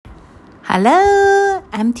Hello,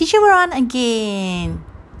 I'm Teacher Veron again.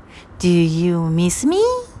 Do you miss me?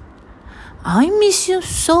 I miss you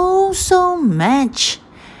so much.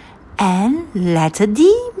 And letter D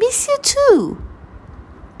miss you too.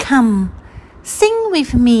 Come, sing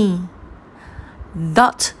with me.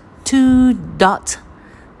 Dot to dot,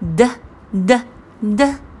 d, d,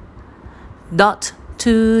 d. Dot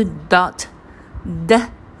to dot, d,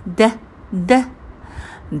 d, d.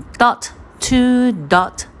 Dot to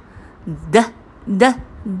dot, d, d,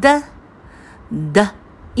 d. D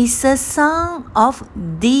is a sound of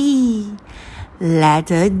D.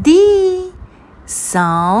 Letter D,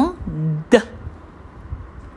 sound D.